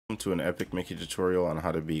Welcome to an Epic Mickey tutorial on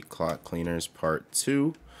how to beat clock cleaners part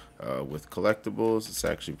 2 with collectibles. It's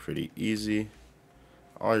actually pretty easy.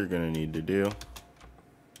 All you're going to need to do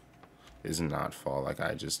is not fall like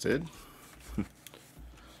I just did.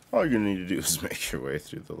 All you're going to need to do is make your way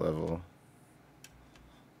through the level,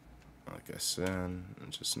 like I said,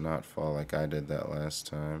 and just not fall like I did that last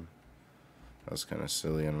time. That was kind of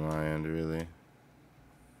silly on my end, really.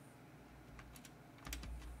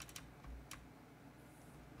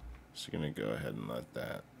 Just gonna go ahead and let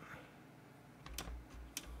that.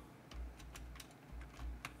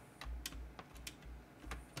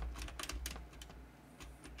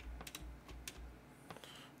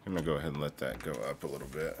 I'm gonna go ahead and let that go up a little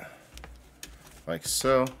bit, like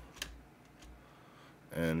so.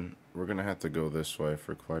 And we're gonna have to go this way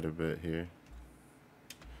for quite a bit here.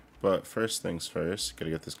 But first things first, gotta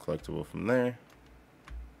get this collectible from there.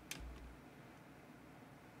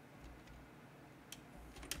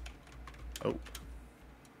 Oh.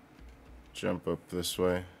 Jump up this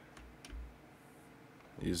way.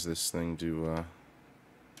 Use this thing to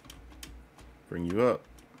bring you up.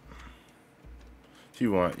 If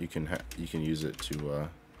you want, you can use it to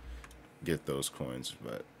get those coins,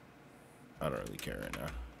 but I don't really care right now.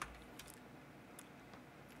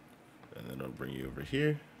 And then it'll bring you over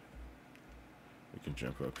here. We can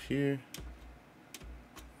jump up here.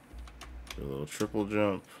 Do a little triple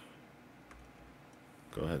jump.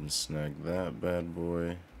 Go ahead and snag that bad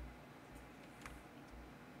boy.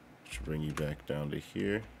 Should bring you back down to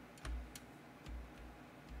here.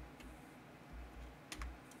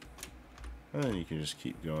 And then you can just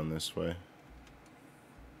keep going this way.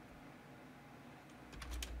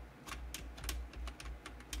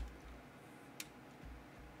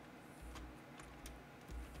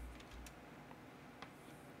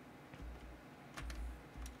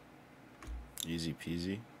 Easy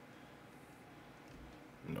peasy.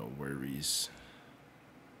 No worries.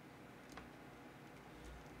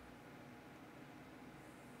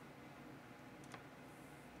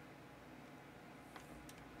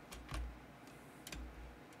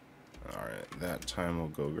 Alright, that time we'll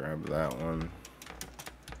go grab that one.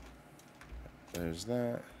 There's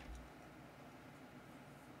that.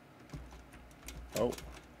 Oh.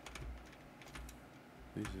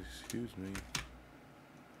 Please excuse me.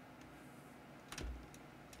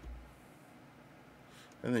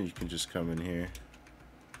 And then you can just come in here.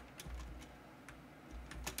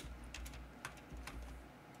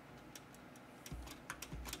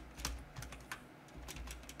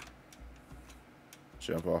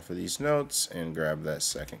 Jump off of these notes and grab that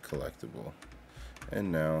second collectible.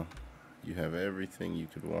 And now you have everything you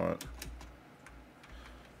could want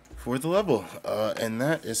for the level. And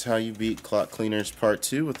that is how you beat Clock Cleaners Part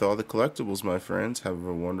 2 with all the collectibles, my friends. Have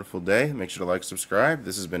a wonderful day. Make sure to like, subscribe.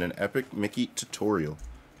 This has been an Epic Mickey tutorial.